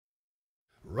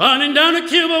Running down to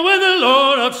Cuba with a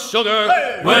load of sugar.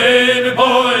 Hey! Wavy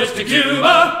boys to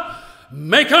Cuba.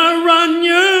 Make her run,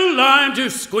 you lime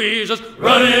juice squeezers.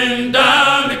 Running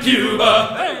down to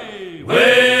Cuba. Hey!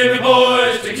 Wavy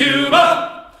boys to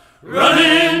Cuba.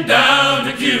 Running down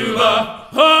to Cuba.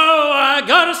 Oh, I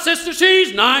got a sister,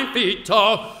 she's 9 feet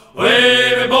tall.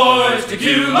 Wavy boys to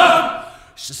Cuba.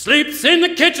 She sleeps in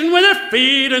the kitchen with her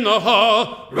feet in the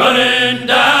hall. Running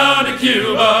down to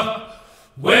Cuba.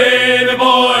 Wavy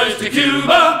boys to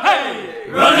Cuba. Hey!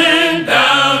 Running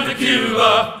down to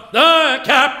Cuba. The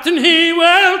captain, he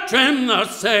will trim the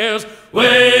sails.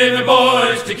 Wavy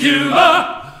boys to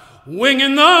Cuba.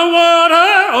 Winging the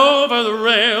water over the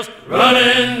rails.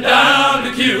 Running down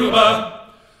to Cuba.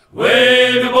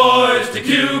 Wavy boys to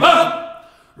Cuba.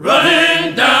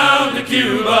 Running down to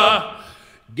Cuba.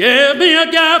 Give me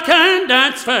a gal can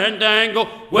dance fandango.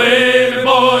 Wavy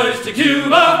boys to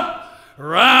Cuba.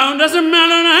 Round as a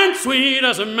melon and sweet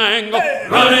as a mango. Hey!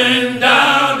 Running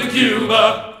down to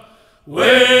Cuba.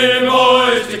 Wavy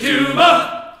boys to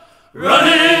Cuba.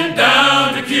 Running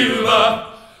down to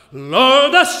Cuba.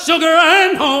 Load the sugar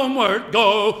and homeward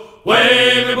go.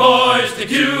 Wavy boys to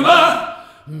Cuba.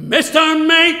 Mr.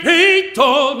 Mate, he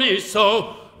told me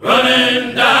so.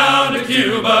 Running down to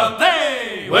Cuba.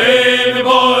 Hey! Wavy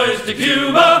boys to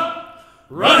Cuba.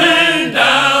 Running down